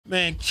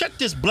Man, check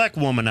this black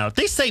woman out.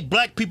 They say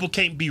black people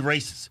can't be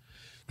racist.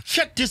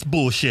 Check this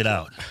bullshit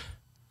out.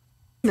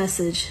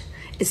 Message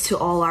is to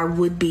all our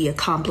would-be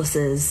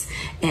accomplices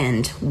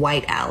and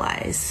white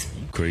allies.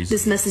 Crazy.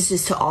 This message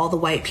is to all the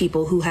white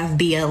people who have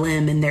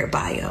BLM in their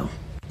bio.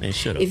 Man,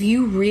 shut up. If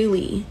you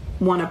really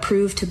want to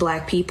prove to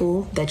black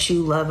people that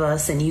you love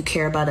us and you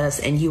care about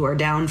us and you are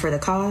down for the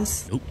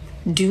cause,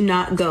 do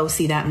not go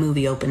see that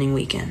movie opening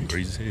weekend.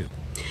 Crazy as hell.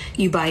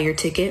 You buy your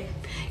ticket,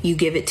 you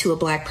give it to a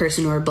black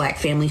person or a black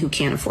family who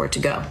can't afford to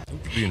go.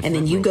 And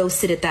then you go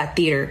sit at that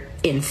theater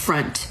in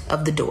front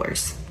of the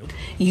doors.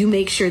 You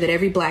make sure that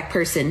every black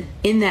person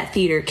in that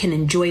theater can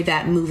enjoy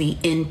that movie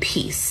in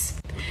peace.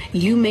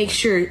 You make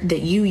sure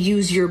that you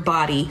use your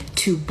body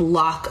to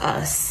block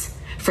us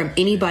from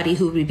anybody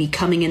who would be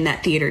coming in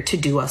that theater to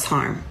do us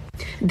harm.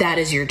 That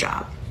is your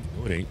job.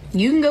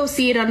 You can go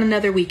see it on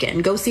another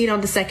weekend. Go see it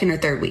on the second or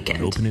third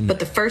weekend. But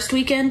the first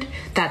weekend,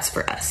 that's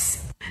for us.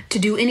 To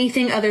do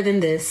anything other than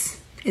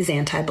this is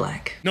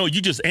anti-black. No,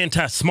 you just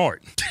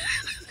anti-smart.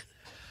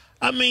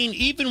 I mean,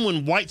 even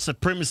when white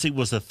supremacy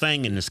was a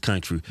thing in this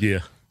country,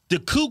 the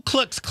Ku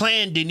Klux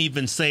Klan didn't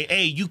even say,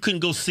 hey, you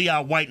couldn't go see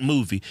our white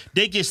movie.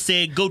 They just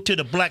said, go to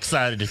the black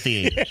side of the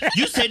theater.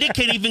 You said they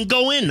can't even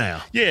go in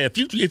now. Yeah,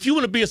 if you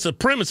want to be a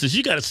supremacist,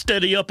 you got to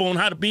study up on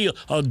how to be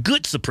a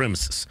good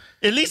supremacist.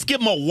 At least give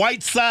them a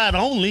white side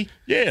only.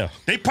 Yeah.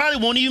 They probably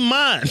won't even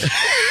mind.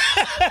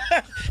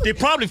 They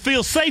probably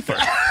feel safer.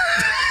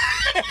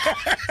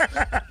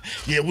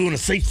 Yeah, we're on the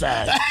safe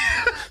side.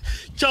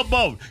 Jump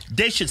on.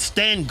 They should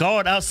stand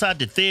guard outside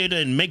the theater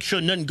and make sure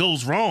nothing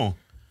goes wrong.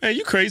 Man,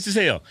 you crazy as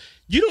hell.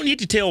 You don't need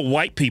to tell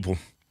white people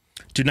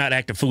to not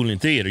act a fool in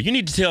theater. You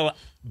need to tell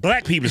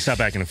black people to stop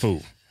acting a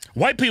fool.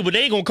 White people,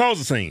 they ain't going to cause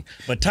a scene.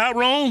 But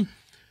Tyrone,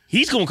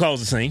 he's going to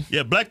cause a scene.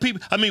 Yeah, black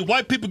people, I mean,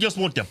 white people just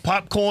want the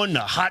popcorn,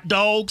 the hot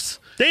dogs.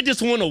 They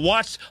just want to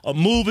watch a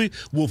movie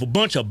with a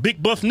bunch of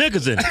big buff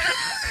niggas in it.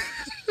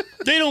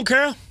 They don't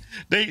care.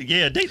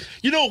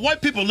 You know,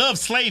 white people love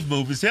slave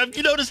movies. Have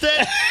you noticed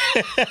that?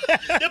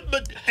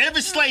 But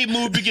every slave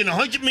movie be getting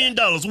 $100 million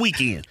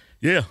weekend.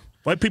 Yeah.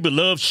 White people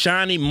love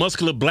shiny,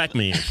 muscular black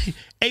men.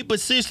 Hey, but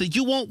seriously,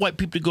 you want white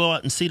people to go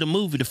out and see the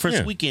movie the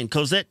first weekend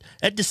because that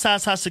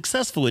decides how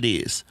successful it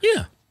is.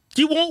 Yeah.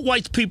 You want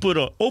white people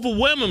to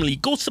overwhelmingly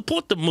go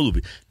support the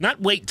movie, not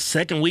wait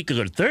second week or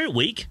the third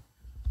week.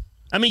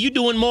 I mean, you're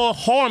doing more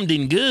harm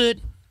than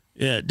good.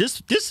 Yeah,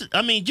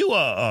 I mean, you're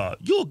a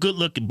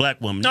good-looking black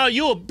woman. No,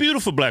 you're a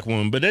beautiful black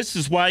woman, but this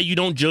is why you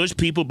don't judge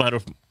people by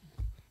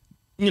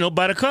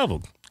the cover.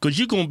 Because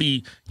you could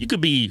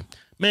be,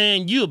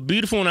 man, you're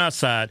beautiful on the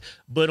outside,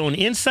 but on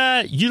the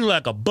inside, you're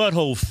like a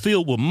butthole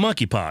filled with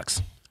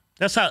monkeypox.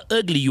 That's how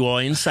ugly you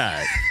are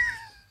inside.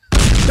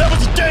 That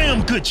was a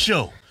damn good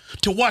show.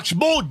 To watch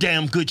more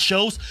damn good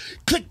shows,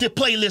 click the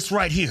playlist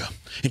right here.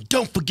 And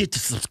don't forget to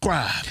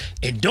subscribe.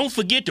 And don't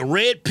forget to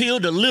red pill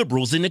the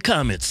liberals in the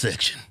comments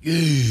section.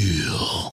 Yeah.